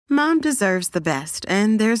Mom deserves the best,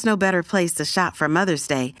 and there's no better place to shop for Mother's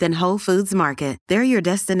Day than Whole Foods Market. They're your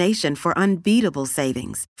destination for unbeatable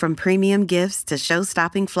savings, from premium gifts to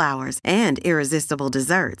show-stopping flowers and irresistible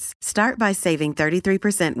desserts. Start by saving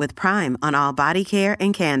 33% with Prime on all body care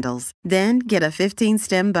and candles. Then get a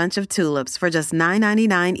 15-stem bunch of tulips for just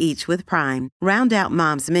 $9.99 each with Prime. Round out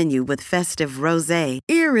Mom's menu with festive rosé,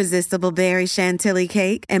 irresistible berry chantilly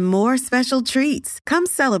cake, and more special treats. Come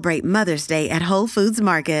celebrate Mother's Day at Whole Foods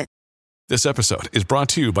Market. This episode is brought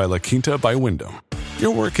to you by La Quinta by Wyndham.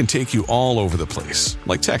 Your work can take you all over the place,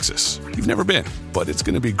 like Texas. You've never been, but it's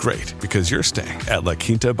going to be great because you're staying at La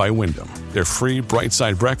Quinta by Wyndham. Their free Bright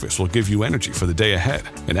Side breakfast will give you energy for the day ahead.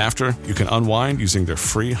 And after, you can unwind using their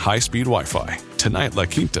free high-speed Wi-Fi. Tonight, La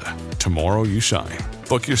Quinta. Tomorrow, you shine.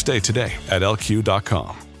 Book your stay today at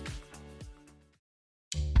lq.com.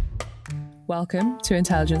 Welcome to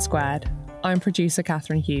Intelligence Squared. I'm producer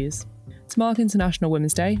Catherine Hughes. To mark International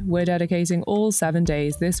Women's Day, we're dedicating all 7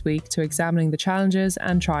 days this week to examining the challenges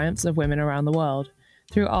and triumphs of women around the world,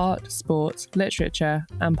 through art, sport, literature,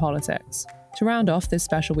 and politics. To round off this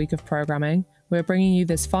special week of programming, we're bringing you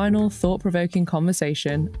this final thought-provoking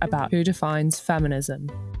conversation about who defines feminism.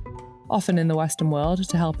 Often in the Western world,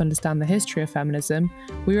 to help understand the history of feminism,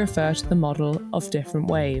 we refer to the model of different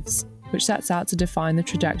waves, which sets out to define the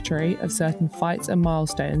trajectory of certain fights and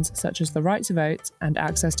milestones such as the right to vote and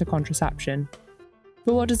access to contraception.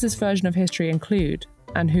 But what does this version of history include,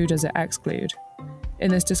 and who does it exclude?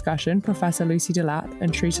 In this discussion, Professor Lucy Delap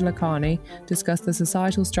and Shrita Lakhani discuss the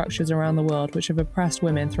societal structures around the world which have oppressed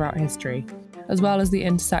women throughout history, as well as the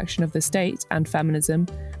intersection of the state and feminism,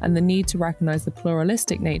 and the need to recognise the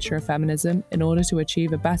pluralistic nature of feminism in order to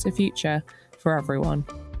achieve a better future for everyone.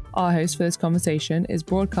 Our host for this conversation is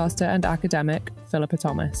broadcaster and academic Philippa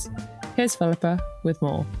Thomas. Here's Philippa with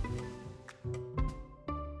more.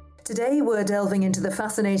 Today we're delving into the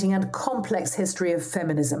fascinating and complex history of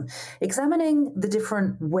feminism, examining the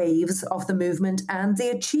different waves of the movement and the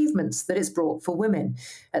achievements that it's brought for women.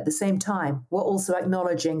 At the same time, we're also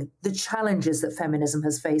acknowledging the challenges that feminism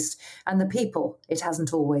has faced and the people it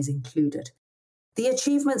hasn't always included. The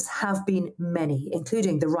achievements have been many,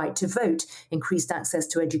 including the right to vote, increased access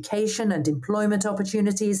to education and employment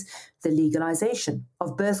opportunities, the legalization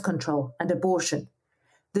of birth control and abortion.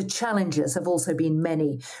 The challenges have also been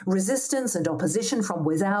many: resistance and opposition from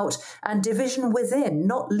without, and division within,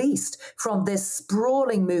 not least from this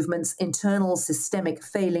sprawling movement's internal systemic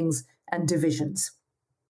failings and divisions.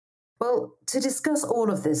 Well, to discuss all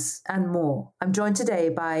of this and more, I'm joined today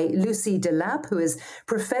by Lucy Delap, who is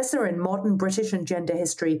Professor in Modern British and Gender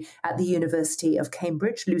History at the University of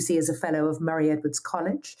Cambridge. Lucy is a Fellow of Murray Edwards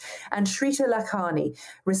College. And Shrita Lakhani,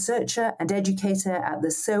 Researcher and Educator at the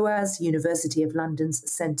SOAS, University of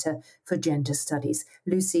London's Centre for Gender Studies.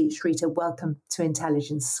 Lucy, Shrita, welcome to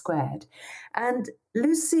Intelligence Squared. And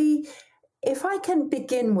Lucy, if I can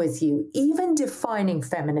begin with you, even defining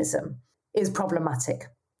feminism is problematic,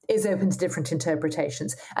 is open to different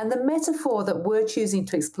interpretations. And the metaphor that we're choosing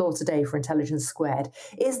to explore today for Intelligence Squared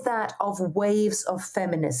is that of waves of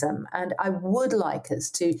feminism. And I would like us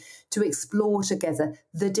to explore together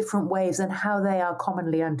the different waves and how they are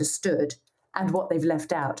commonly understood and what they've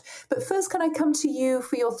left out. But first, can I come to you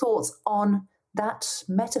for your thoughts on that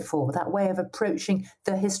metaphor, that way of approaching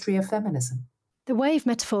the history of feminism? The wave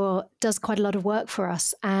metaphor does quite a lot of work for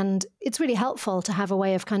us, and it's really helpful to have a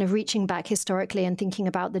way of kind of reaching back historically and thinking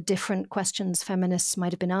about the different questions feminists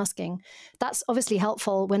might have been asking. That's obviously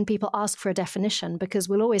helpful when people ask for a definition, because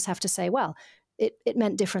we'll always have to say, well, it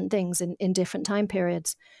meant different things in different time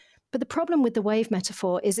periods. But the problem with the wave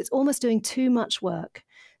metaphor is it's almost doing too much work.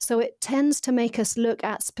 So it tends to make us look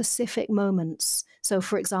at specific moments. So,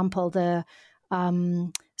 for example, the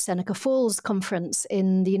Seneca Falls Conference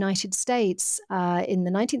in the United States in the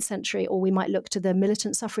 19th century, or we might look to the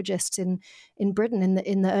militant suffragists in Britain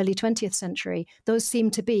in the early 20th century. Those seem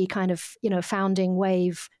to be kind of, founding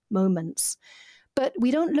wave moments. But we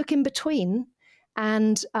don't look in between,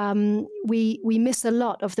 and we miss a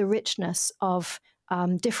lot of the richness of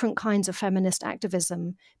different kinds of feminist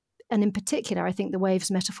activism. And in particular, I think the waves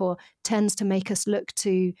metaphor tends to make us look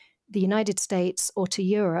to the United States or to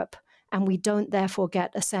Europe, and we don't therefore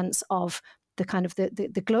get a sense of the kind of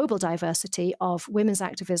the global diversity of women's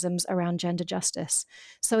activisms around gender justice.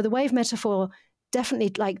 So the wave metaphor definitely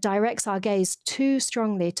directs our gaze too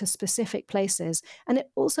strongly to specific places. And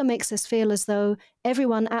it also makes us feel as though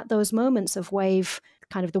everyone at those moments of wave,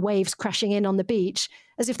 kind of the waves crashing in on the beach,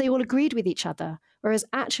 as if they all agreed with each other. Whereas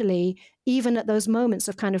actually, even at those moments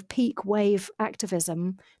of kind of peak wave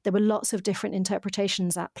activism, there were lots of different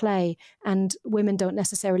interpretations at play, and women don't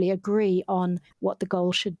necessarily agree on what the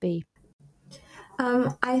goal should be.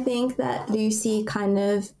 I think that Lucy kind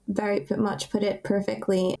of very much put it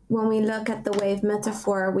perfectly. When we look at the wave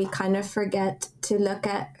metaphor, we kind of forget to look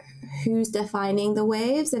at who's defining the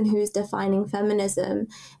waves and who's defining feminism.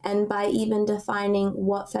 And by even defining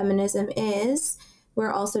what feminism is,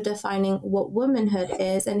 we're also defining what womanhood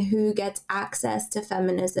is and who gets access to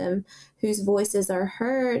feminism, whose voices are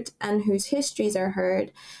heard and whose histories are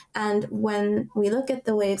heard. And when we look at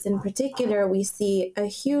the waves in particular, we see a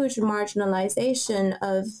huge marginalization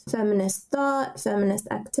of feminist thought, feminist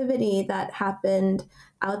activity that happened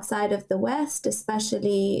outside of the West,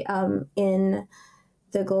 especially in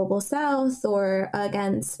the global South or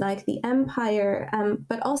against like the empire.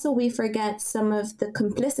 But also we forget some of the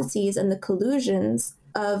complicities and the collusions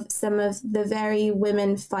of some of the very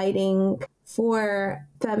women fighting for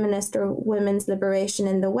feminist or women's liberation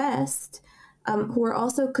in the West, who are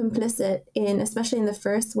also complicit in, especially in the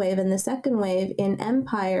first wave and the second wave, in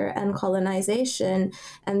empire and colonization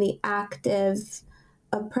and the active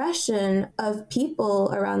oppression of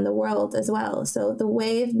people around the world as well. So the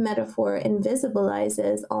wave metaphor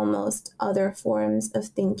invisibilizes almost other forms of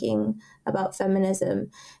thinking about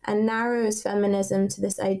feminism and narrows feminism to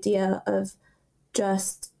this idea of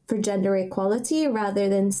just for gender equality rather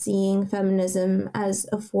than seeing feminism as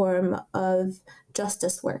a form of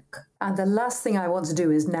justice work. And the last thing I want to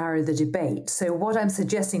do is narrow the debate. So what I'm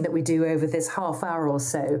suggesting that we do over this half hour or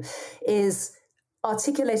so is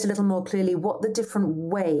articulate a little more clearly what the different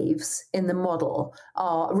waves in the model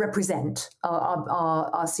are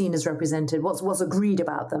seen as represented, what's agreed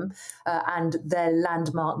about them, and their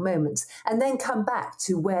landmark moments, and then come back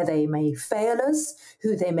to where they may fail us,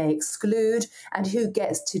 who they may exclude, and who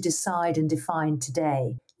gets to decide and define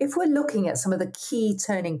today. If we're looking at some of the key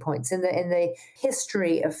turning points in the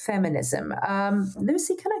history of feminism,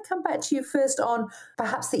 Lucy, can I come back to you first on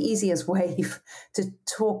perhaps the easiest wave to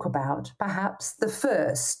talk about, perhaps the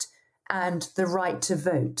first, and the right to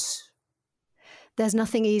vote? There's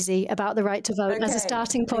nothing easy about the right to vote as a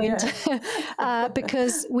starting point,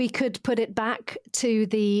 because we could put it back to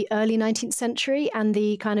the early 19th century and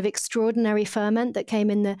the kind of extraordinary ferment that came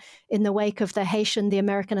in the wake of the Haitian, the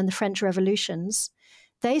American, and the French revolutions.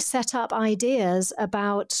 They set up ideas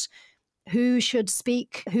about who should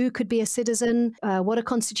speak, who could be a citizen, what a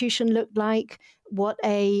constitution looked like, what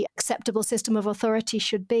an acceptable system of authority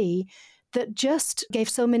should be, that just gave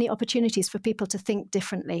so many opportunities for people to think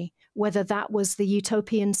differently, whether that was the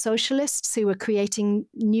utopian socialists who were creating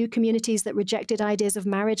new communities that rejected ideas of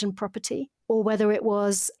marriage and property, or whether it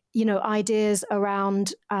was ideas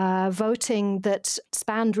around voting that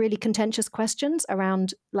spanned really contentious questions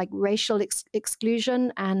around like racial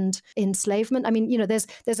exclusion and enslavement. I mean,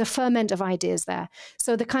 there's a ferment of ideas there.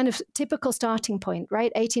 So the kind of typical starting point,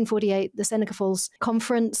 right? 1848, the Seneca Falls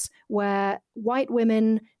Conference, where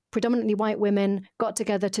predominantly white women got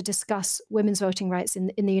together to discuss women's voting rights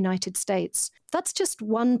in the United States. That's just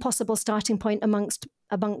one possible starting point amongst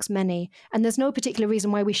many. And there's no particular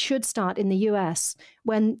reason why we should start in the US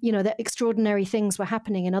when, the extraordinary things were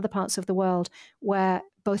happening in other parts of the world where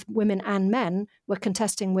both women and men were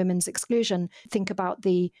contesting women's exclusion. Think about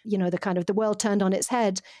the world turned on its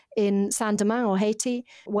head in Saint-Domingue or Haiti,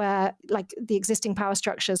 where like the existing power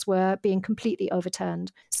structures were being completely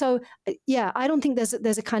overturned. So yeah, I don't think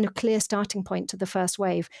there's a kind of clear starting point to the first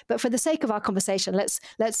wave. But for the sake of our conversation,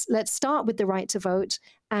 let's start with the right to vote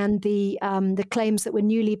and the claims that were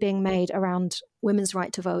newly being made around women's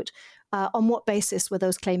right to vote. On what basis were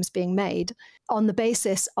those claims being made? On the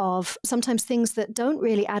basis of sometimes things that don't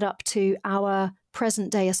really add up to our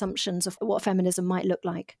present day assumptions of what feminism might look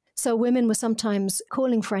like. So women were sometimes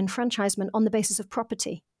calling for enfranchisement on the basis of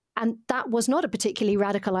property. And that was not a particularly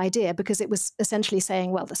radical idea because it was essentially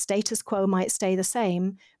saying, well, the status quo might stay the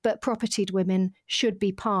same, but propertied women should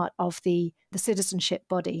be part of the citizenship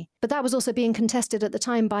body. But that was also being contested at the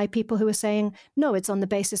time by people who were saying, no, it's on the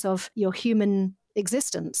basis of your human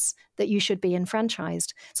existence that you should be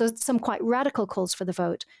enfranchised. So some quite radical calls for the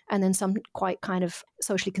vote, and then some quite kind of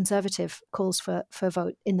socially conservative calls for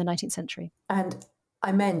vote in the 19th century. And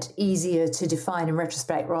I meant easier to define in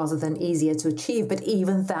retrospect rather than easier to achieve, but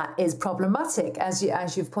even that is problematic, as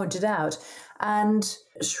you've pointed out. And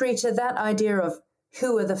Shrita, that idea of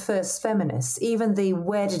who are the first feminists, even the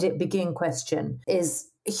where did it begin question, is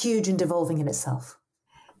huge and devolving in itself.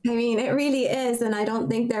 I mean, it really is. And I don't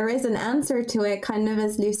think there is an answer to it, kind of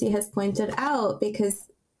as Lucy has pointed out, because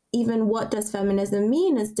even what does feminism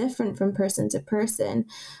mean is different from person to person.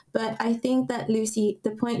 But I think that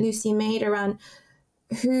the point Lucy made around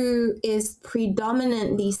who is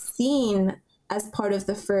predominantly seen as part of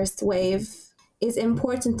the first wave is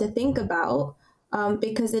important to think about,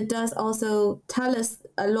 because it does also tell us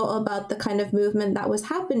a lot about the kind of movement that was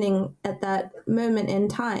happening at that moment in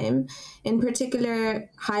time, in particular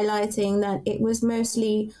highlighting that it was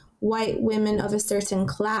mostly white women of a certain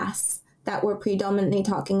class that were predominantly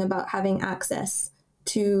talking about having access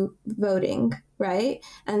to voting, right?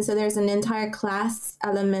 And so there's an entire class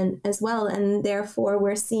element as well. And therefore,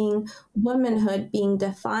 we're seeing womanhood being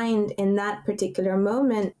defined in that particular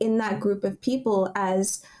moment in that group of people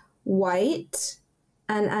as white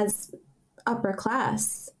and as upper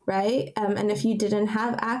class, right? And if you didn't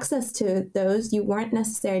have access to those, you weren't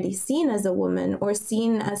necessarily seen as a woman or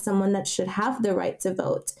seen as someone that should have the right to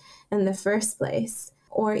vote in the first place,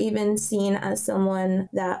 or even seen as someone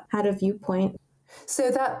that had a viewpoint.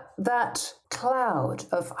 So that cloud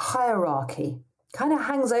of hierarchy kind of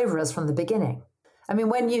hangs over us from the beginning. I mean,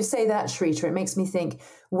 when you say that, Shrita, it makes me think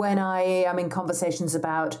when I am in conversations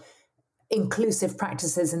about inclusive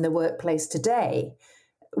practices in the workplace today,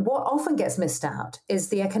 what often gets missed out is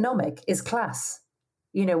the economic, is class,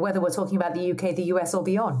 whether we're talking about the UK, the US, or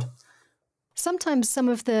beyond. Sometimes some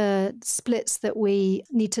of the splits that we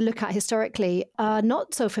need to look at historically are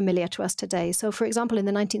not so familiar to us today. So, for example, in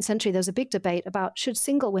the 19th century, there was a big debate about should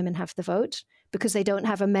single women have the vote because they don't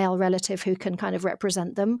have a male relative who can kind of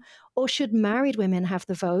represent them, or should married women have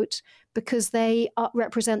the vote because they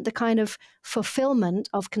represent the kind of fulfillment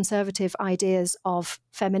of conservative ideas of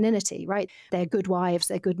femininity, right? They're good wives,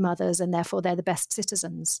 they're good mothers, and therefore they're the best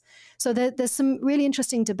citizens. So there's some really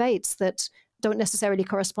interesting debates that don't necessarily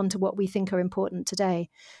correspond to what we think are important today.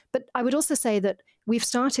 But I would also say that we've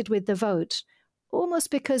started with the vote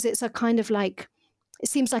almost because it's a kind of like, it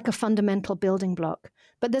seems like a fundamental building block.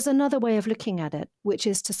 But there's another way of looking at it, which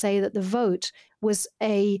is to say that the vote was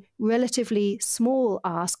a relatively small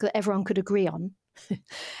ask that everyone could agree on.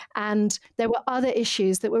 And there were other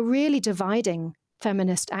issues that were really dividing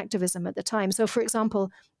feminist activism at the time. So, for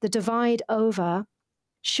example, the divide over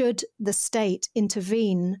should the state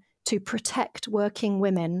intervene to protect working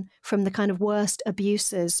women from the kind of worst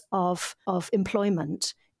abuses of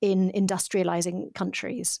employment in industrializing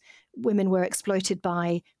countries. Women were exploited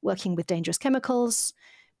by working with dangerous chemicals,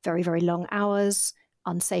 very, very long hours,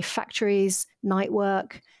 unsafe factories, night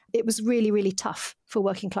work. It was really, really tough for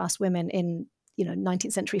working class women in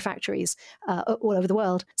 19th century factories all over the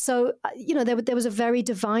world. So, there was a very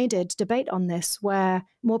divided debate on this where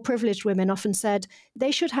more privileged women often said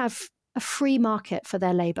they should have a free market for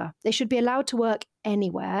their labor. They should be allowed to work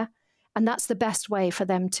anywhere, and that's the best way for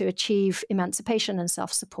them to achieve emancipation and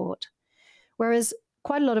self-support. Whereas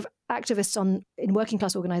quite a lot of activists in working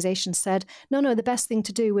class organizations said, no, the best thing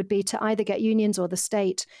to do would be to either get unions or the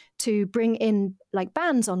state to bring in like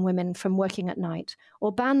bans on women from working at night,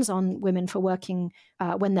 or bans on women for working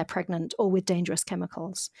when they're pregnant or with dangerous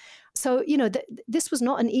chemicals. So, this was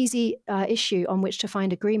not an easy issue on which to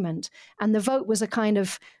find agreement. And the vote was a kind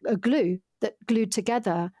of a glue that glued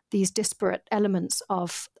together these disparate elements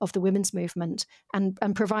of the women's movement and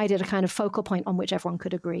provided a kind of focal point on which everyone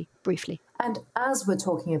could agree briefly. And as we're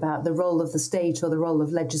talking about the role of the state or the role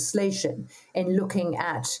of legislation in looking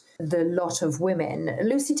at the lot of women,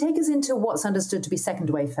 Lucy, take us into what's understood to be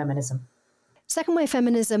second-wave feminism. Second-wave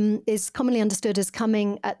feminism is commonly understood as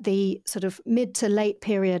coming at the sort of mid to late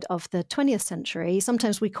period of the 20th century.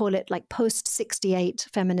 Sometimes we call it like post-68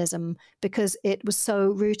 feminism because it was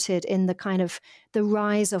so rooted in the kind of the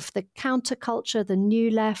rise of the counterculture, the new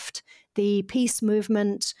left, the peace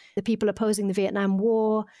movement, the people opposing the Vietnam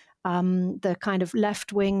War, the kind of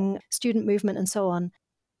left-wing student movement and so on.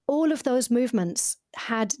 All of those movements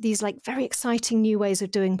had these like very exciting new ways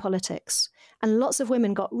of doing politics. And lots of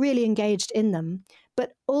women got really engaged in them,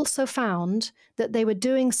 but also found that they were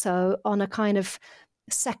doing so on a kind of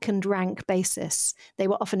second rank basis. They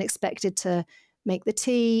were often expected to make the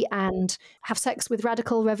tea and have sex with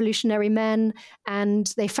radical revolutionary men.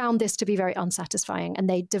 And they found this to be very unsatisfying. And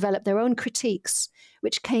they developed their own critiques,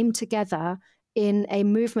 which came together in a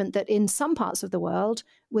movement that in some parts of the world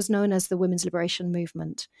was known as the Women's Liberation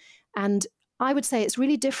Movement. And I would say it's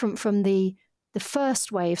really different from the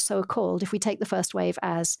first wave, so-called, if we take the first wave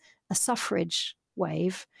as a suffrage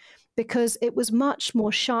wave, because it was much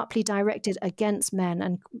more sharply directed against men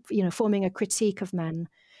and, forming a critique of men.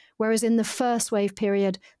 Whereas in the first wave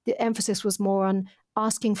period, the emphasis was more on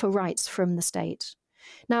asking for rights from the state.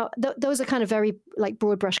 Now, those are kind of very like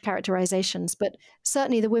broad brush characterizations, but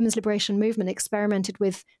certainly the women's liberation movement experimented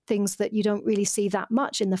with things that you don't really see that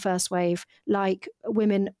much in the first wave, like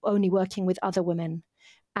women only working with other women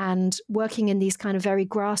and working in these kind of very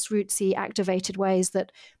grassrootsy, activated ways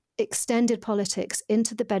that extended politics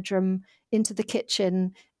into the bedroom, into the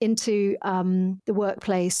kitchen, into the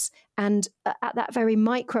workplace, and at that very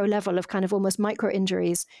micro level of kind of almost micro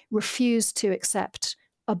injuries, refused to accept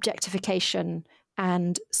objectification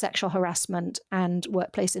and sexual harassment and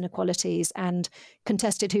workplace inequalities, and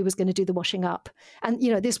contested who was going to do the washing up. And,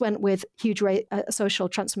 this went with huge social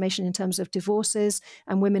transformation in terms of divorces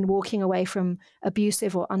and women walking away from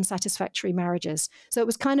abusive or unsatisfactory marriages. So it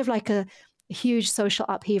was kind of like a huge social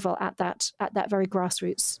upheaval at that very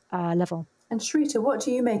grassroots level. And Shrita, what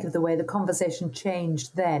do you make of the way the conversation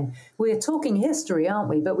changed then? We're talking history, aren't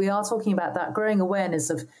we? But we are talking about that growing awareness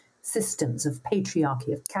of systems, of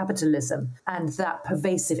patriarchy, of capitalism, and that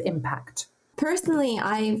pervasive impact. Personally,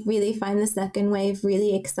 I really find the second wave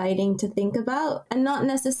really exciting to think about, and not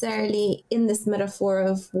necessarily in this metaphor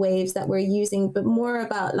of waves that we're using, but more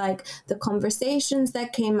about like the conversations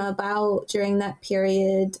that came about during that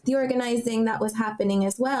period, the organizing that was happening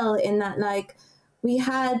as well, in that like we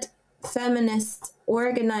had feminist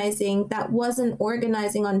organizing that wasn't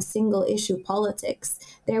organizing on single issue politics.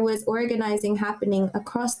 There was organizing happening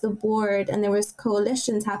across the board, and there was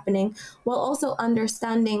coalitions happening, while also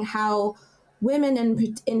understanding how women,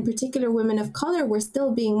 and in particular women of color, were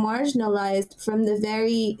still being marginalized from the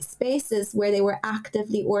very spaces where they were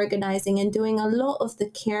actively organizing and doing a lot of the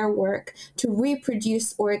care work to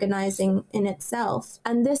reproduce organizing in itself.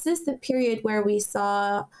 And this is the period where we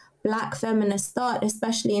saw Black feminist thought,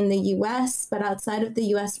 especially in the US, but outside of the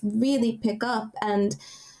US, really pick up. And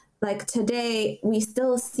like today, we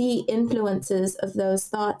still see influences of those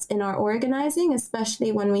thoughts in our organizing,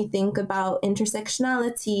 especially when we think about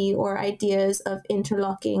intersectionality or ideas of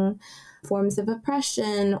interlocking forms of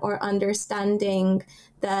oppression, or understanding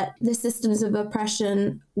that the systems of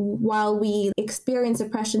oppression, while we experience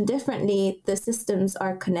oppression differently, the systems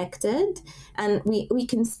are connected. And we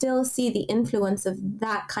can still see the influence of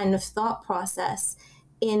that kind of thought process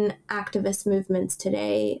in activist movements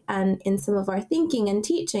today and in some of our thinking and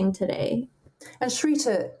teaching today. And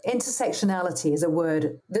Shrita, intersectionality is a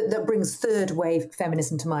word that brings third wave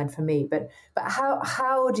feminism to mind for me. But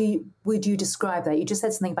how would you describe that? You just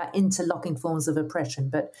said something about interlocking forms of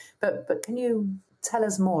oppression, but can you tell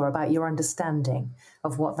us more about your understanding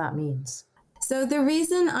of what that means? So the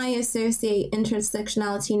reason I associate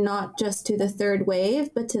intersectionality not just to the third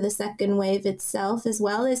wave, but to the second wave itself as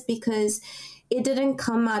well, is because it didn't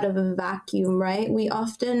come out of a vacuum, right? We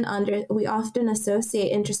often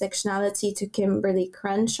associate intersectionality to Kimberly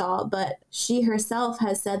Crenshaw, but she herself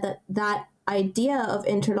has said that idea of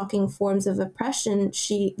interlocking forms of oppression,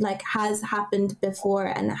 she has happened before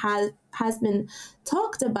and has been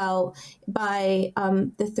talked about by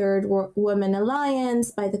the Third Women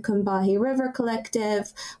Alliance, by the Combahee River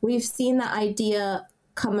Collective. We've seen that idea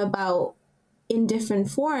come about in different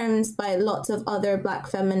forms by lots of other Black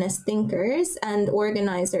feminist thinkers and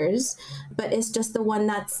organizers, but it's just the one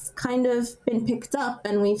that's kind of been picked up,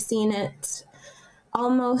 and we've seen it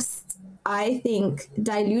almost, I think,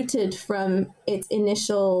 diluted from its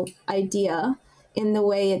initial idea in the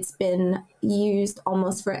way it's been used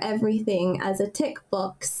almost for everything as a tick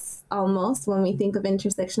box, almost, when we think of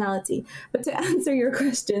intersectionality. But to answer your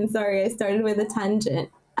question, sorry, I started with a tangent.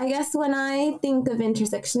 I guess when I think of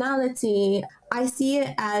intersectionality, I see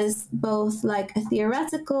it as both like a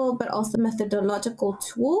theoretical but also methodological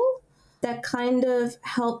tool that kind of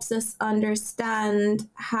helps us understand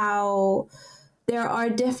how there are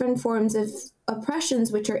different forms of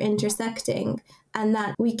oppressions which are intersecting, and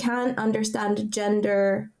that we can understand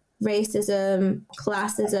gender, racism,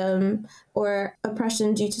 classism, or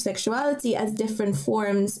oppression due to sexuality as different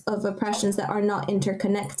forms of oppressions that are not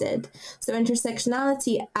interconnected. So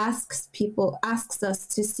intersectionality asks us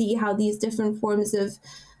to see how these different forms of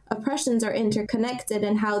oppressions are interconnected,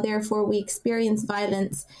 and how therefore we experience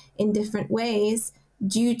violence in different ways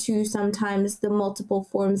due to sometimes the multiple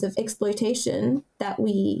forms of exploitation that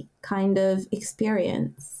we kind of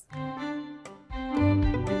experience.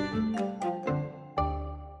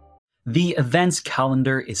 The events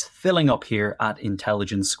calendar is filling up here at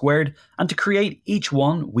Intelligence Squared, and to create each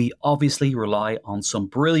one, we obviously rely on some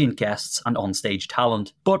brilliant guests and onstage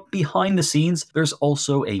talent. But behind the scenes, there's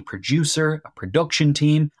also a producer, a production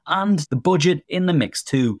team, and the budget in the mix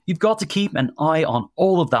too. You've got to keep an eye on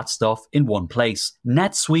all of that stuff in one place.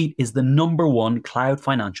 NetSuite is the #1 cloud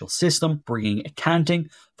financial system, bringing accounting,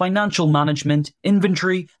 financial management,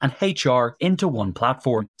 inventory, and HR into one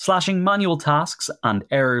platform, slashing manual tasks and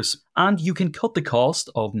errors. And you can cut the cost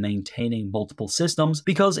of maintaining multiple systems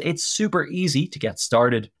because it's super easy to get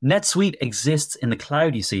started. NetSuite exists in the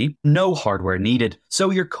cloud, you see, no hardware needed, so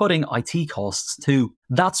you're cutting IT costs too.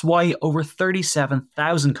 That's why over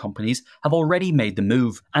 37,000 companies have already made the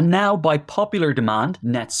move. And now, by popular demand,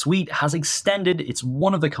 NetSuite has extended its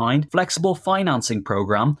one-of-a-kind flexible financing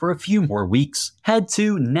program for a few more weeks. Head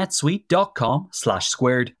to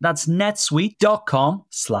netsuite.com/squared. That's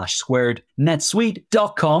netsuite.com/squared.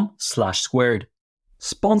 netsuite.com/squared.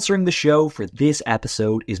 Sponsoring the show for this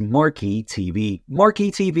episode is Marquee TV. Marquee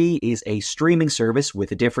TV is a streaming service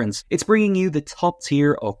with a difference. It's bringing you the top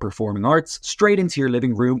tier of performing arts straight into your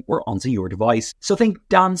living room or onto your device. So think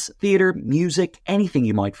dance, theatre, music, anything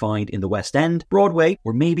you might find in the West End, Broadway,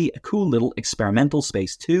 or maybe a cool little experimental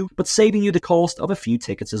space too, but saving you the cost of a few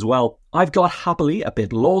tickets as well. I've got happily a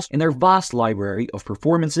bit lost in their vast library of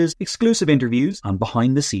performances, exclusive interviews, and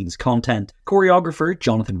behind-the-scenes content. Choreographer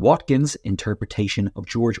Jonathan Watkins' interpretation of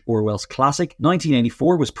George Orwell's classic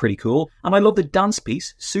 1984 was pretty cool, and I love the dance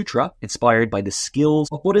piece Sutra, inspired by the skills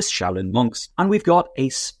of Buddhist Shaolin monks. And we've got a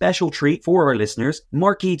special treat for our listeners.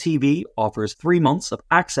 Marquee TV offers 3 months of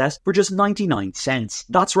access for just 99 cents.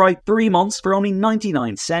 That's right, 3 months for only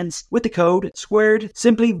 99 cents. With the code SQUARED,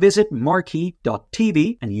 simply visit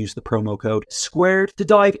marquee.tv and use the promo code SQUARED to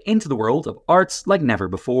dive into the world of arts like never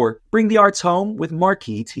before. Bring the arts home with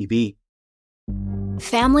Marquee TV.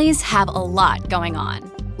 Families have a lot going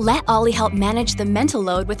on. Let Ollie help manage the mental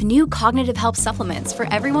load with new cognitive help supplements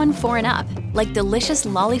for everyone 4 and up, like delicious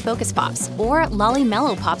Lolly Focus Pops or Lolly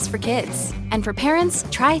Mellow Pops for kids. And for parents,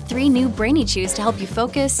 try 3 new Brainy Chews to help you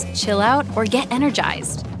focus, chill out, or get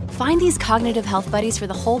energized. Find these cognitive health buddies for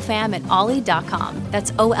the whole fam at ollie.com.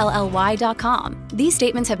 That's OLLY.com. These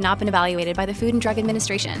statements have not been evaluated by the Food and Drug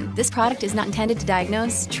Administration. This product is not intended to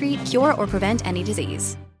diagnose, treat, cure, or prevent any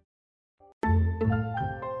disease.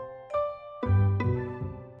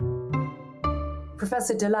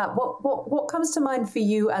 Professor Delap, what comes to mind for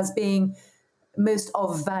you as being most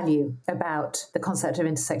of value about the concept of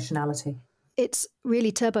intersectionality? It's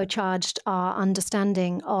really turbocharged our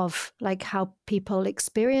understanding of like how people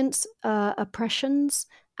experience oppressions.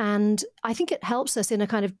 And I think it helps us in a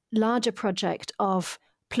kind of larger project of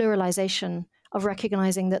pluralization, of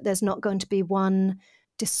recognizing that there's not going to be one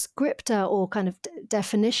descriptor or kind of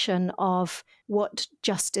definition of what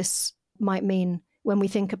justice might mean when we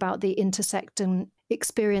think about the intersecting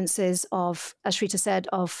experiences of, as Shrita said,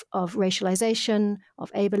 of racialization,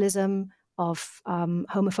 of ableism, of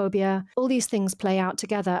homophobia. All these things play out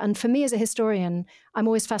together. And for me as a historian, I'm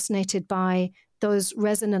always fascinated by those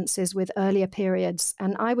resonances with earlier periods.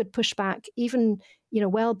 And I would push back even,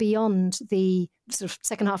 well beyond the sort of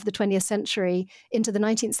second half of the 20th century into the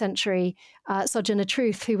 19th century. Sojourner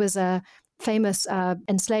Truth, who was a famous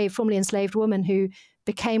formerly enslaved woman who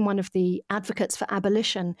became one of the advocates for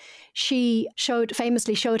abolition. She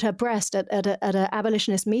famously showed her breast at an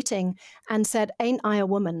abolitionist meeting and said, "Ain't I a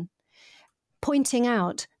woman?" pointing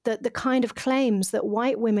out that the kind of claims that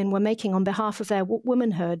white women were making on behalf of their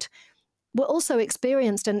womanhood were also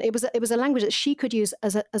experienced, and it was a language that she could use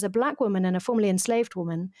as a black woman and a formerly enslaved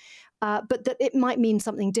woman, but that it might mean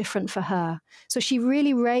something different for her. So she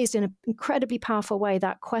really raised in an incredibly powerful way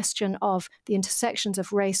that question of the intersections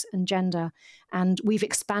of race and gender, and we've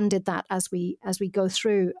expanded that as we go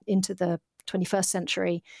through into the 21st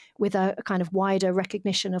century with a kind of wider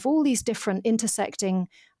recognition of all these different intersecting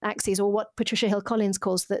axes, or what Patricia Hill Collins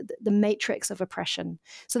calls the matrix of oppression.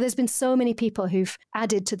 So there's been so many people who've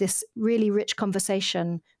added to this really rich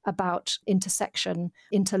conversation about intersection,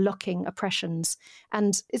 interlocking oppressions.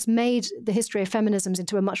 And it's made the history of feminisms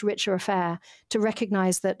into a much richer affair to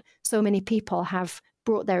recognize that so many people have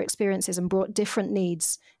brought their experiences and brought different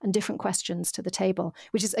needs and different questions to the table,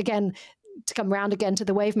 which is, again, to come round again to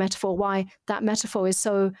the wave metaphor, why that metaphor is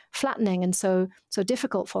so flattening and so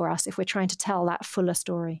difficult for us if we're trying to tell that fuller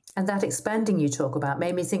story. And that expanding you talk about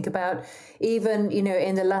made me think about even,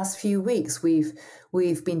 in the last few weeks,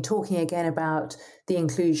 we've been talking again about the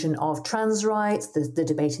inclusion of trans rights, the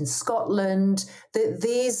debate in Scotland,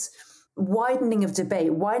 these widening of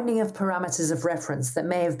debate, widening of parameters of reference that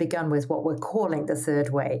may have begun with what we're calling the third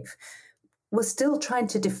wave. We're still trying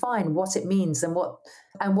to define what it means and what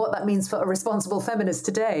that means for a responsible feminist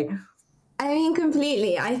today. I mean,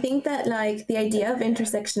 completely. I think that the idea of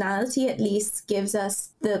intersectionality at least gives us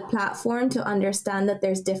the platform to understand that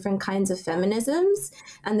there's different kinds of feminisms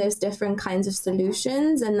and there's different kinds of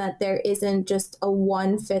solutions, and that there isn't just a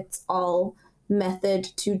one-fits-all method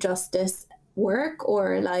to justice work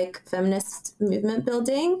or feminist movement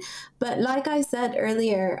building. But like I said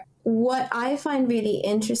earlier, what I find really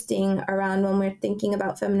interesting around when we're thinking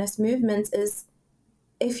about feminist movements is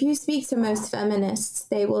if you speak to most feminists,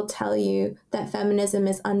 they will tell you that feminism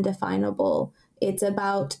is undefinable It's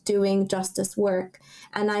about doing justice work.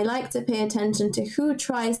 And I like to pay attention to who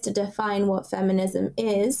tries to define what feminism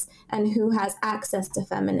is and who has access to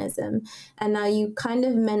feminism. And now you kind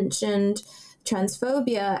of mentioned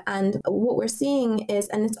transphobia, and what we're seeing is,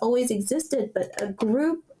 and it's always existed, but a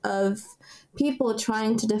group of people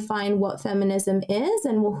trying to define what feminism is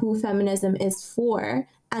and who feminism is for.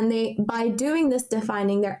 And they, by doing this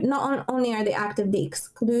defining, they're not only are they actively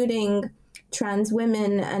excluding trans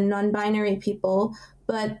women and non-binary people,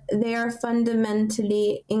 but they are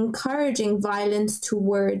fundamentally encouraging violence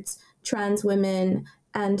towards trans women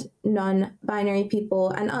and non-binary people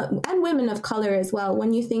and women of color as well.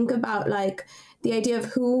 When you think about like the idea of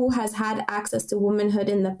who has had access to womanhood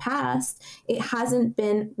in the past, it hasn't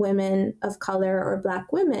been women of color or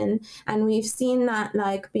Black women. And we've seen that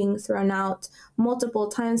like being thrown out multiple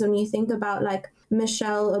times when you think about like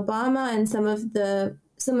Michelle Obama and some of the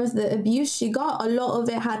abuse she got. A lot of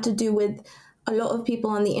it had to do with a lot of people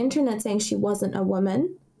on the internet saying she wasn't a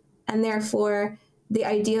woman. And therefore, the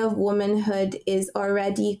idea of womanhood is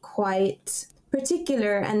already quite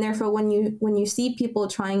particular, and therefore when you see people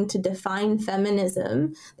trying to define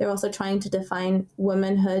feminism, they're also trying to define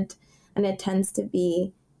womanhood, and it tends to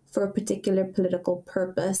be for a particular political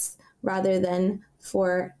purpose rather than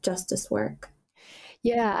for justice work.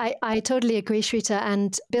 Yeah, I totally agree, Shrita.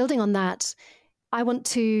 And building on that, I want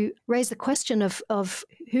to raise the question of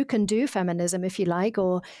who can do feminism, if you like,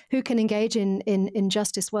 or who can engage in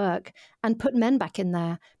justice work, and put men back in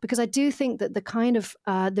there. Because I do think that the kind of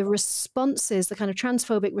the responses, the kind of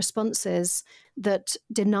transphobic responses that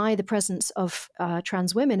deny the presence of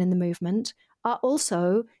trans women in the movement are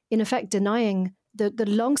also, in effect, denying the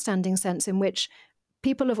long-standing sense in which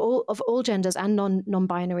people of all genders and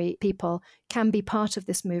non-binary people can be part of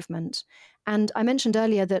this movement. And I mentioned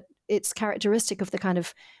earlier that it's characteristic of the kind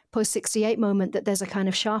of post-68 moment that there's a kind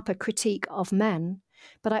of sharper critique of men.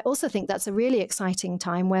 But I also think that's a really exciting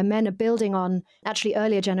time where men are building on actually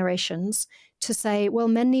earlier generations to say, well,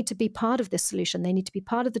 men need to be part of this solution. They need to be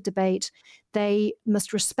part of the debate. They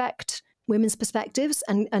must respect women's perspectives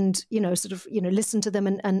and listen to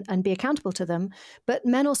them and be accountable to them. But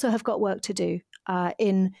men also have got work to do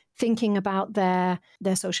in thinking about their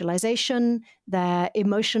socialization, their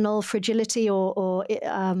emotional fragility or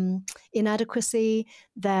inadequacy,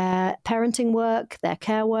 their parenting work, their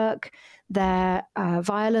care work, their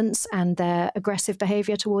violence and their aggressive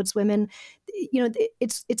behavior towards women. You know,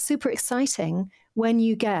 it's super exciting when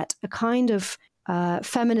you get a kind of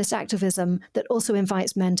feminist activism that also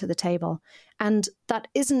invites men to the table. And that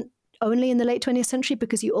isn't only in the late 20th century,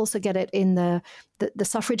 because you also get it in the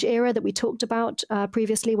suffrage era that we talked about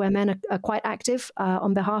previously, where men are quite active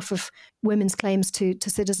on behalf of women's claims to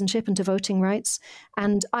citizenship and to voting rights.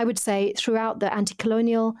 And I would say throughout the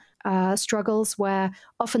anti-colonial struggles, where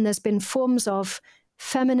often there's been forms of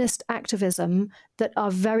feminist activism that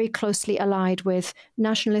are very closely allied with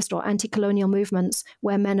nationalist or anti-colonial movements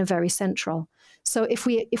where men are very central. So if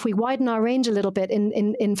we widen our range a little bit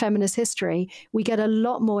in feminist history, we get a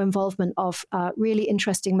lot more involvement of really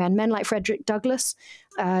interesting men like Frederick Douglass,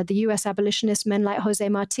 the US abolitionist, men like Jose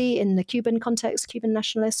Marti in the Cuban context, Cuban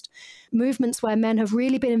nationalist, movements where men have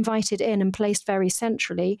really been invited in and placed very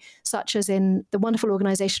centrally, such as in the wonderful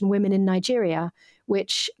organization Women in Nigeria,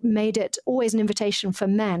 which made it always an invitation for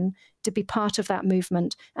men to be part of that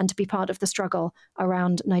movement and to be part of the struggle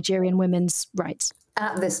around Nigerian women's rights.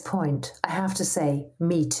 At this point, I have to say,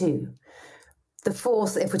 me too. The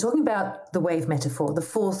fourth, if we're talking about the wave metaphor, the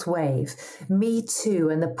fourth wave, Me Too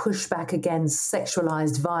and the pushback against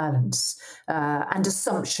sexualized violence and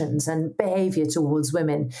assumptions and behavior towards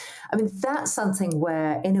women. I mean, that's something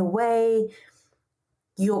where, in a way,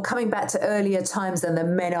 you're coming back to earlier times than the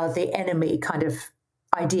men are the enemy kind of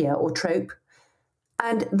idea or trope.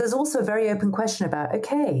 And there's also a very open question about,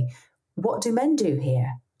 okay, what do men do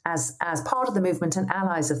here as part of the movement and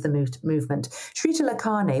allies of the movement? Shrita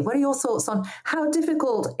Lakhani, what are your thoughts on how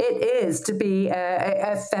difficult it is to be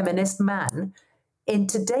a feminist man in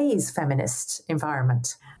today's feminist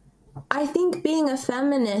environment? I think being a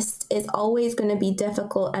feminist is always going to be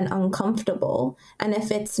difficult and uncomfortable. And if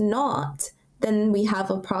it's not, then we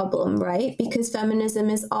have a problem, right? Because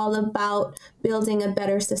feminism is all about building a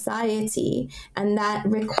better society, and that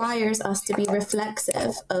requires us to be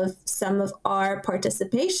reflexive of some of our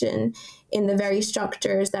participation in the very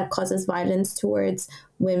structures that causes violence towards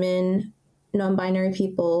women, non-binary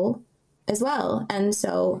people as well. And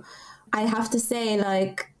so I have to say,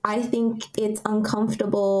 I think it's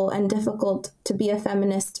uncomfortable and difficult to be a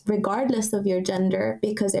feminist regardless of your gender,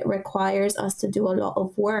 because it requires us to do a lot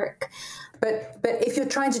of work. But if you're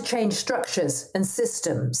trying to change structures and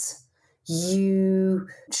systems, you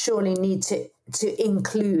surely need to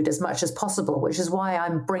include as much as possible, which is why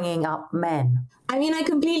I'm bringing up men. I mean, I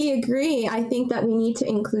completely agree. I think that we need to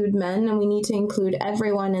include men and we need to include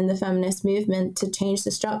everyone in the feminist movement to change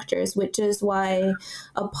the structures, which is why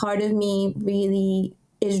a part of me really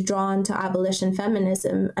is drawn to abolition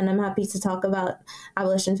feminism. And I'm happy to talk about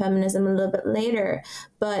abolition feminism a little bit later.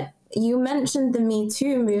 But you mentioned the Me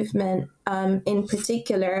Too movement in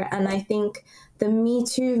particular, and I think the Me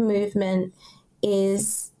Too movement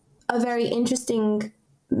is a very interesting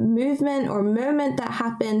movement or moment that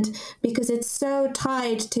happened because it's so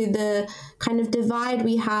tied to the kind of divide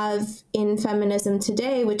we have in feminism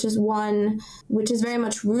today, which is one which is very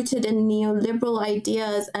much rooted in neoliberal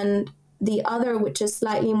ideas, and the other which is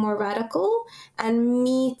slightly more radical. And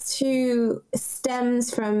Me Too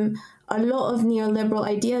stems from a lot of neoliberal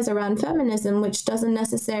ideas around feminism, which doesn't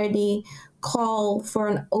necessarily call for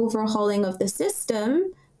an overhauling of the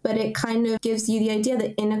system, but it kind of gives you the idea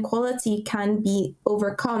that inequality can be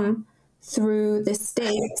overcome through the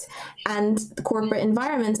state and the corporate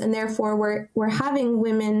environment. And therefore, we're having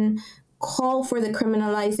women call for the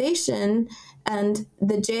criminalization and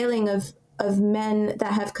the jailing of men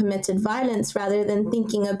that have committed violence, rather than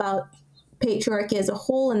thinking about patriarchy as a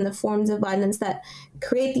whole and the forms of violence that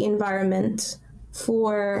create the environment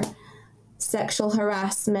for sexual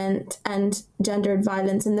harassment and gendered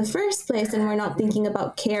violence in the first place, and we're not thinking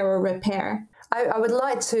about care or repair. I would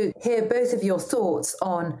like to hear both of your thoughts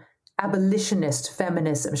on abolitionist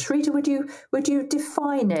feminism. Shrita, would you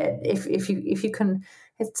define it if you can?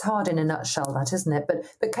 It's hard in a nutshell, that, isn't it?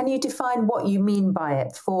 But can you define what you mean by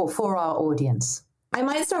it for our audience? I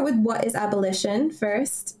might start with what is abolition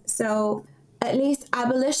first. So at least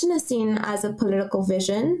abolition is seen as a political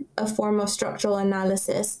vision, a form of structural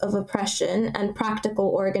analysis of oppression and practical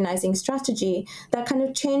organizing strategy that kind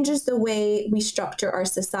of changes the way we structure our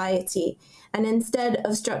society. And instead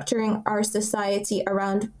of structuring our society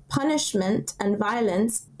around punishment and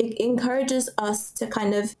violence, it encourages us to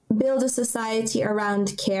kind of build a society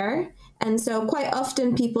around care. And so quite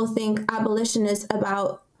often people think abolition is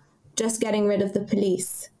about just getting rid of the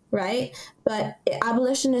police, right? But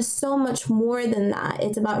abolition is so much more than that.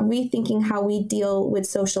 It's about rethinking how we deal with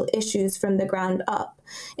social issues from the ground up.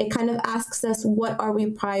 It kind of asks us, what are we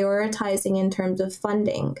prioritizing in terms of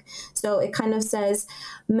funding? So it kind of says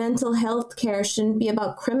mental health care shouldn't be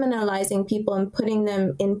about criminalizing people and putting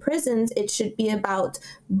them in prisons. It should be about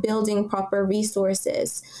building proper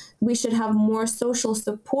resources. We should have more social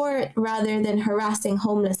support rather than harassing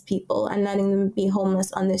homeless people and letting them be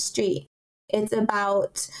homeless on the street. It's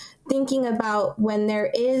about thinking about when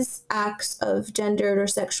there is acts of gendered or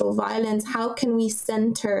sexual violence, how can we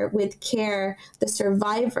center with care the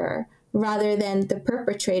survivor rather than the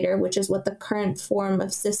perpetrator, which is what the current form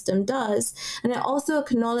of system does. And it also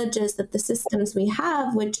acknowledges that the systems we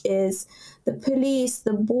have, which is the police,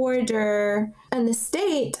 the border, and the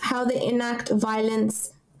state, how they enact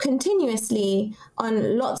violence continuously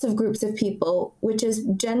on lots of groups of people, which is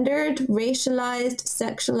gendered, racialized,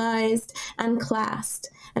 sexualized, and classed.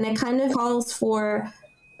 And it kind of calls for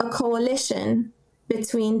a coalition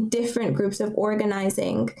between different groups of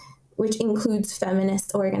organizing, which includes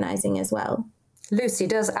feminist organizing as well. Lucy,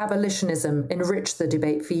 does abolitionism enrich the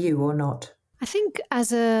debate for you or not? I think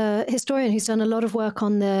as a historian who's done a lot of work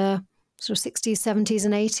on the sort of 60s, 70s,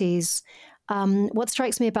 and 80s, what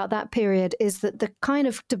strikes me about that period is that the kind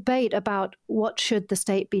of debate about what should the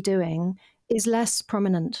state be doing is less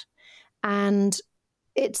prominent. And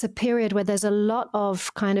it's a period where there's a lot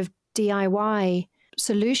of kind of DIY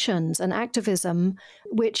solutions and activism,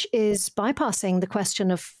 which is bypassing the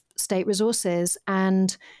question of state resources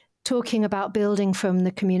and talking about building from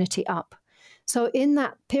the community up. So in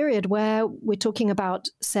that period where we're talking about,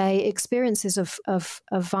 say, experiences of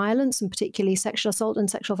violence, and particularly sexual assault and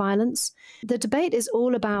sexual violence, the debate is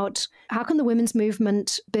all about how can the women's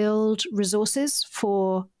movement build resources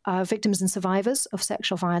for victims and survivors of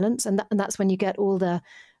sexual violence. And that's when you get all the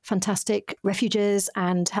fantastic refuges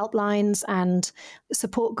and helplines and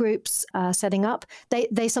support groups setting up.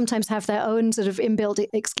 They sometimes have their own sort of inbuilt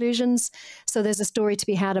exclusions. So there's a story to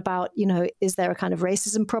be had about, is there a kind of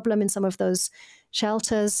racism problem in some of those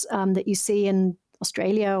shelters that you see in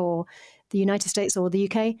Australia or the United States or the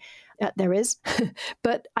UK? There is.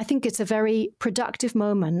 But I think it's a very productive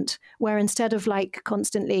moment where instead of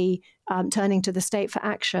constantly turning to the state for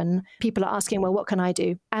action, people are asking, well, what can I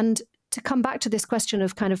do? And to come back to this question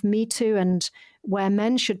of kind of Me Too and where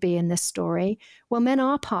men should be in this story, well, men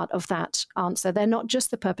are part of that answer. They're not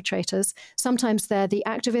just the perpetrators. Sometimes they're the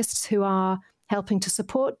activists who are helping to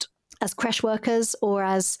support as creche workers or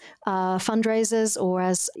as fundraisers or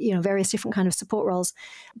as, various different kind of support roles.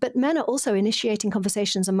 But men are also initiating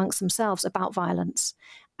conversations amongst themselves about violence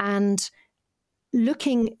and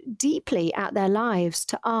looking deeply at their lives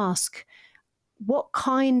to ask what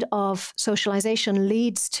kind of socialization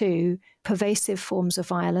leads to pervasive forms of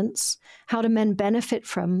violence? How do men benefit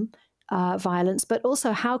from violence? But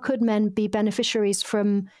also, how could men be beneficiaries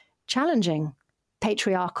from challenging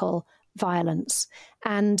patriarchal violence?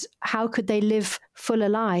 And how could they live fuller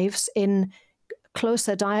lives in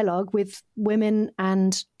closer dialogue with women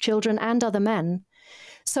and children and other men?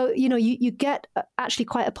 So, you get actually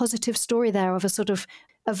quite a positive story there of a sort of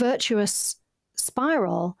a virtuous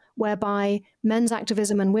spiral whereby men's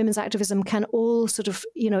activism and women's activism can all sort of,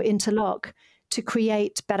 interlock to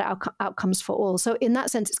create better outcomes for all. So in that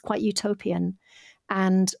sense, it's quite utopian.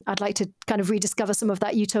 And I'd like to kind of rediscover some of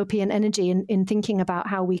that utopian energy in thinking about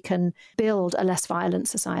how we can build a less violent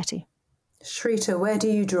society. Shrita, where do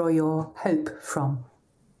you draw your hope from?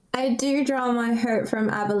 I do draw my hope from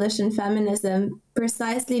abolition feminism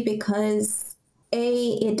precisely because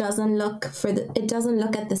it doesn't look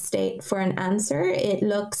at the state for an answer. It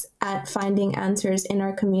looks at finding answers in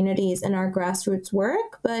our communities and our grassroots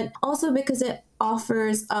work, but also because it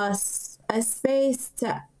offers us a space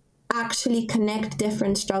to actually connect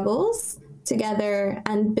different struggles together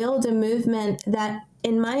and build a movement that,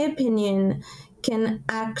 in my opinion, can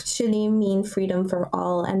actually mean freedom for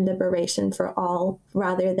all and liberation for all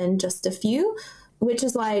rather than just a few, which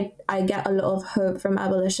is why I get a lot of hope from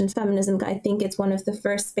abolition feminism. I think it's one of the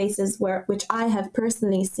first spaces which I have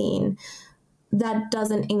personally seen that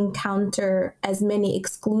doesn't encounter as many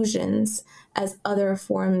exclusions as other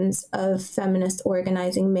forms of feminist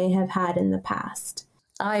organizing may have had in the past.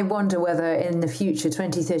 I wonder whether in the future,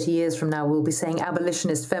 20, 30 years from now, we'll be saying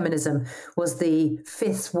abolitionist feminism was the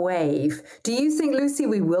fifth wave. Do you think, Lucy,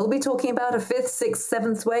 we will be talking about a fifth, sixth,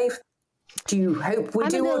 seventh wave? Do you hope we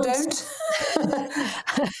do or don't?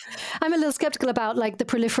 I'm a little skeptical about the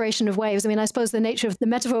proliferation of waves. I mean, I suppose the nature of the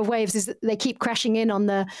metaphor of waves is that they keep crashing in on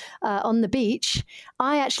the beach.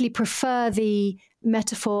 I actually prefer the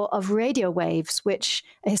metaphor of radio waves, which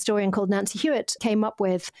a historian called Nancy Hewitt came up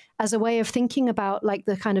with as a way of thinking about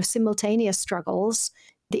the kind of simultaneous struggles,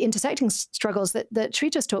 the intersecting struggles that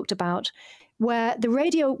Shrita's talked about, where the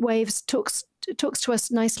radio waves talks to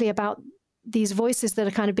us nicely about these voices that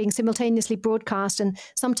are kind of being simultaneously broadcast, and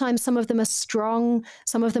sometimes some of them are strong,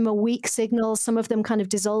 some of them are weak signals, some of them kind of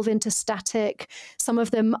dissolve into static, some of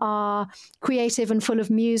them are creative and full of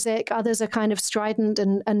music, others are kind of strident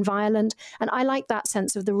and violent. And I like that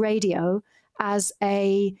sense of the radio as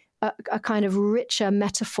a kind of richer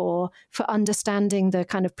metaphor for understanding the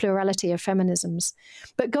kind of plurality of feminisms.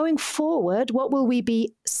 But going forward, what will we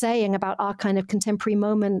be saying about our kind of contemporary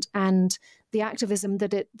moment and the activism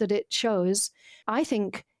that it shows? I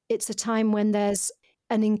think it's a time when there's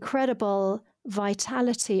an incredible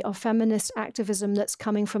vitality of feminist activism that's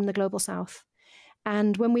coming from the Global South.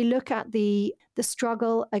 And when we look at the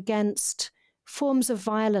struggle against forms of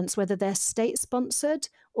violence, whether they're state-sponsored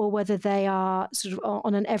or whether they are sort of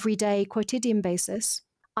on an everyday quotidian basis,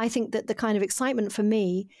 I think that the kind of excitement for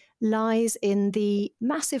me lies in the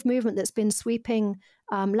massive movement that's been sweeping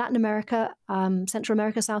Latin America, Central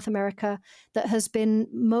America, South America, that has been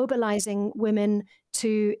mobilizing women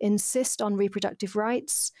to insist on reproductive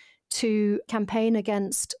rights, to campaign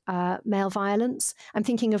against male violence. I'm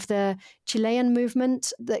thinking of the Chilean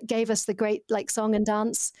movement that gave us the great song and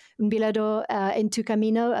dance, Un violador en tu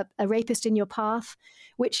camino, a rapist in your path,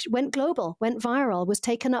 which went global, went viral, was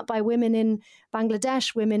taken up by women in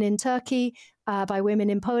Bangladesh, women in Turkey, by women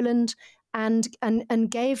in Poland, and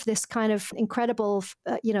gave this kind of incredible,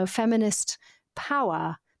 feminist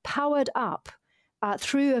power, powered up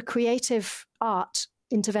through a creative art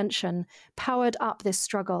intervention, powered up this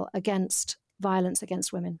struggle against violence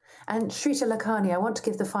against women. And Shrita Lakhani, I want to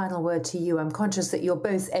give the final word to you. I'm conscious that you're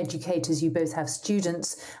both educators, you both have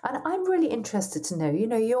students, and I'm really interested to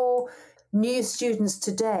know, your new students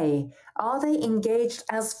today, are they engaged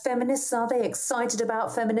as feminists? Are they excited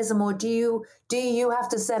about feminism, or do you have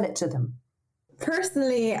to sell it to them?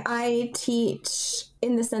 Personally, I teach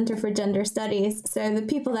in the Center for Gender Studies, so the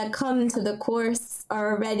people that come to the course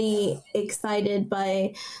are already excited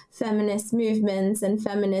by feminist movements and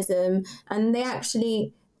feminism, and they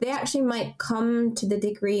actually might come to the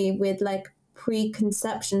degree with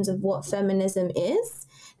preconceptions of what feminism is.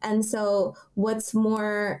 And so what's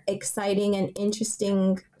more exciting and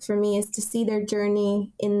interesting for me is to see their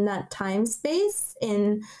journey in that time space,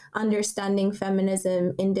 in understanding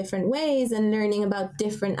feminism in different ways and learning about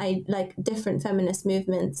different feminist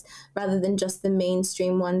movements rather than just the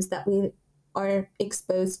mainstream ones that we are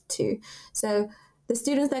exposed to. So the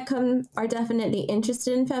students that come are definitely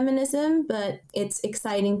interested in feminism, but it's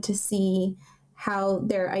exciting to see how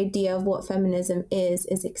their idea of what feminism is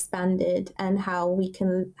expanded, and how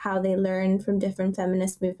they learn from different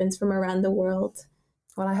feminist movements from around the world.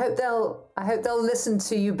 Well, I hope they'll listen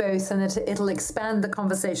to you both, and it'll expand the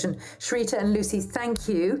conversation. Shrita and Lucy, thank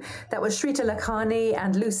you. That was Shrita Lakhani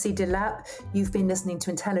and Lucy Delap. You've been listening to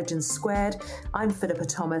Intelligence Squared. I'm Philippa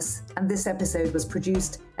Thomas, and this episode was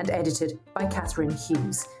produced and edited by Catherine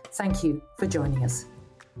Hughes. Thank you for joining us.